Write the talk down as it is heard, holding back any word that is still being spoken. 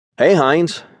Hey,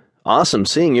 Hines. Awesome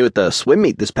seeing you at the swim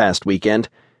meet this past weekend.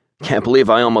 Can't believe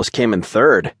I almost came in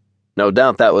third. No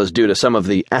doubt that was due to some of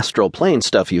the astral plane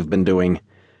stuff you've been doing.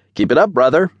 Keep it up,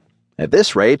 brother. At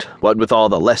this rate, what with all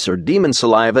the lesser demon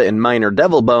saliva and minor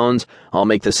devil bones, I'll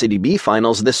make the City B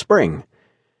finals this spring.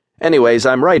 Anyways,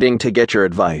 I'm writing to get your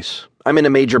advice. I'm in a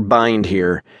major bind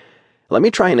here. Let me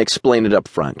try and explain it up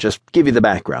front, just give you the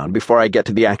background before I get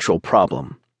to the actual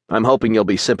problem. I'm hoping you'll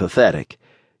be sympathetic.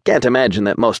 Can't imagine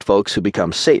that most folks who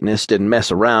become Satanists didn't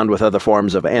mess around with other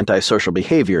forms of antisocial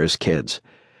behavior as kids.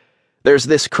 There's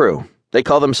this crew. They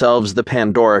call themselves the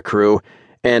Pandora Crew,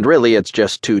 and really it's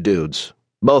just two dudes.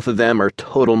 Both of them are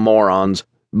total morons.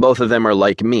 Both of them are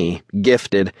like me,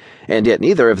 gifted, and yet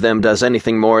neither of them does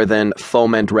anything more than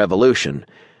foment revolution.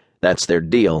 That's their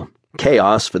deal.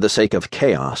 Chaos for the sake of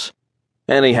chaos.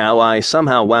 Anyhow, I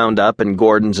somehow wound up in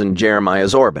Gordon's and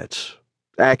Jeremiah's orbits.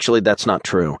 Actually, that's not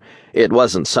true. It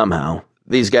wasn't somehow.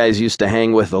 These guys used to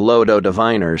hang with the Lodo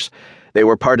Diviners. They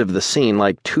were part of the scene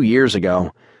like 2 years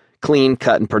ago. Clean,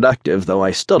 cut, and productive, though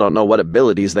I still don't know what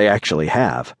abilities they actually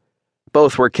have.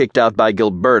 Both were kicked out by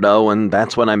Gilberto, and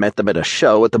that's when I met them at a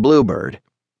show at the Bluebird.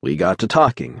 We got to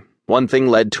talking. One thing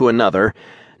led to another.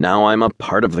 Now I'm a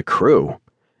part of the crew.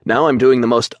 Now I'm doing the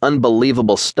most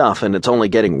unbelievable stuff, and it's only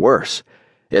getting worse.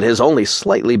 It has only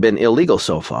slightly been illegal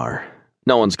so far.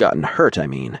 No one's gotten hurt, I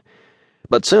mean.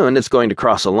 But soon it's going to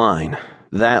cross a line.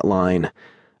 That line.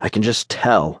 I can just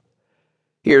tell.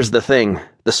 Here's the thing.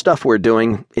 The stuff we're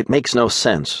doing, it makes no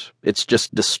sense. It's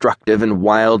just destructive and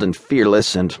wild and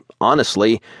fearless, and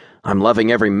honestly, I'm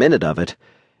loving every minute of it.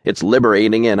 It's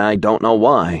liberating, and I don't know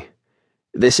why.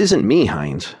 This isn't me,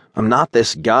 Hines. I'm not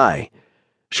this guy.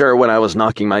 Sure, when I was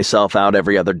knocking myself out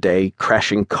every other day,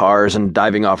 crashing cars and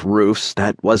diving off roofs,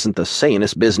 that wasn't the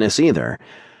sanest business either.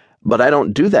 But I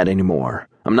don't do that anymore.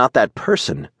 I'm not that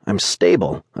person. I'm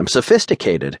stable. I'm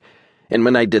sophisticated. And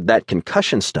when I did that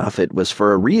concussion stuff, it was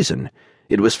for a reason.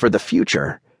 It was for the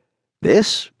future.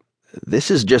 This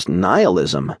is just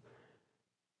nihilism.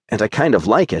 And I kind of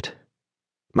like it.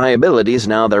 My abilities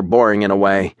now, they're boring in a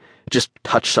way. Just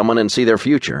touch someone and see their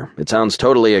future. It sounds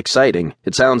totally exciting.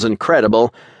 It sounds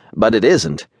incredible, but it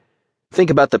isn't. Think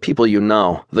about the people you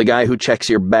know, the guy who checks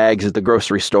your bags at the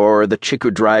grocery store, or the chick who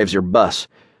drives your bus,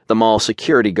 the mall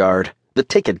security guard, the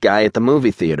ticket guy at the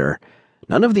movie theater.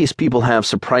 None of these people have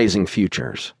surprising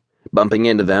futures. Bumping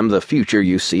into them, the future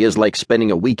you see is like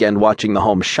spending a weekend watching the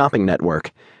Home Shopping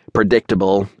Network.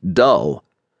 Predictable, dull.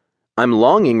 I'm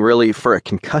longing really for a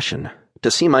concussion, to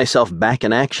see myself back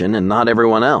in action and not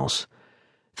everyone else.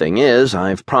 Thing is,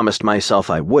 I've promised myself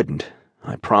I wouldn't.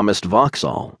 I promised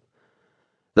Vauxhall.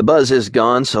 The buzz is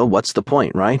gone, so what's the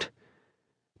point, right?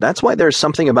 That's why there's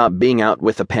something about being out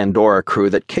with the Pandora Crew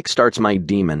that kickstarts my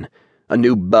demon. A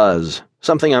new buzz.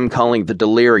 Something I'm calling the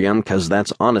delirium, because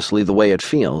that's honestly the way it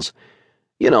feels.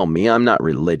 You know me, I'm not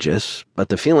religious, but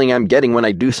the feeling I'm getting when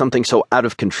I do something so out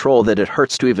of control that it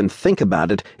hurts to even think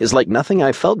about it is like nothing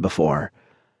I've felt before.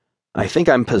 I think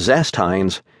I'm possessed,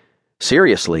 Hines.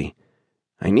 Seriously.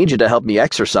 I need you to help me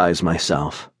exercise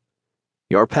myself.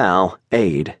 Your pal,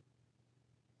 Aid.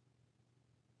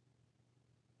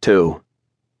 2.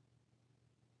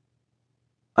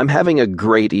 I'm having a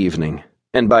great evening.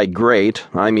 And by great,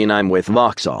 I mean I'm with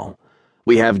Vauxhall.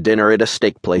 We have dinner at a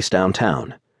steak place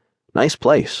downtown. Nice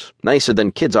place. Nicer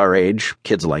than kids our age,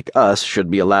 kids like us, should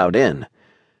be allowed in.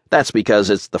 That's because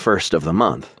it's the first of the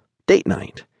month. Date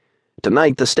night.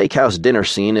 Tonight, the steakhouse dinner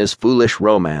scene is foolish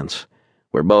romance.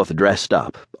 We're both dressed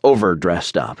up,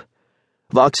 overdressed up.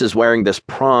 Vox is wearing this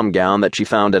prom gown that she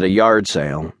found at a yard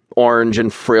sale, orange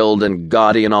and frilled and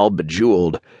gaudy and all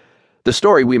bejeweled. The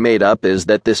story we made up is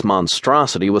that this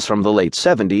monstrosity was from the late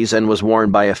 70s and was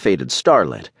worn by a faded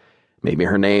starlet. Maybe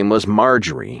her name was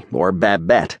Marjorie or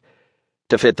Babette.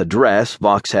 To fit the dress,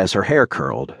 Vox has her hair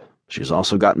curled. She's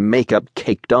also got makeup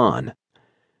caked on.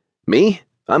 Me?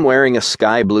 I'm wearing a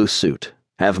sky blue suit.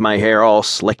 Have my hair all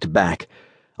slicked back.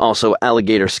 Also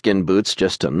alligator skin boots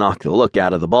just to knock the look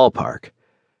out of the ballpark.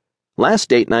 Last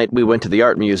date night we went to the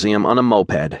art museum on a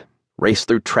moped. Raced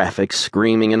through traffic,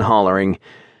 screaming and hollering.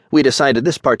 We decided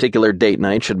this particular date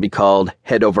night should be called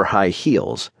Head Over High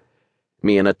Heels.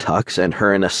 Me in a tux and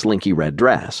her in a slinky red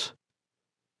dress.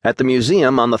 At the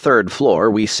museum on the 3rd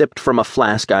floor, we sipped from a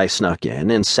flask I snuck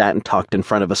in and sat and talked in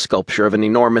front of a sculpture of an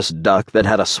enormous duck that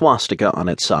had a swastika on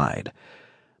its side.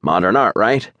 Modern art,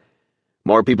 right?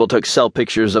 More people took cell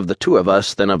pictures of the two of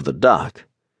us than of the duck.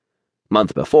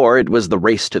 Month before, it was the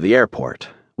race to the airport.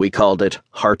 We called it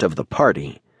Heart of the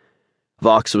Party.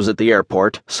 Vox was at the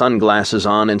airport, sunglasses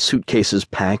on and suitcases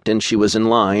packed, and she was in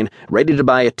line, ready to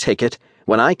buy a ticket,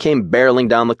 when I came barreling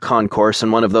down the concourse in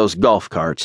one of those golf carts,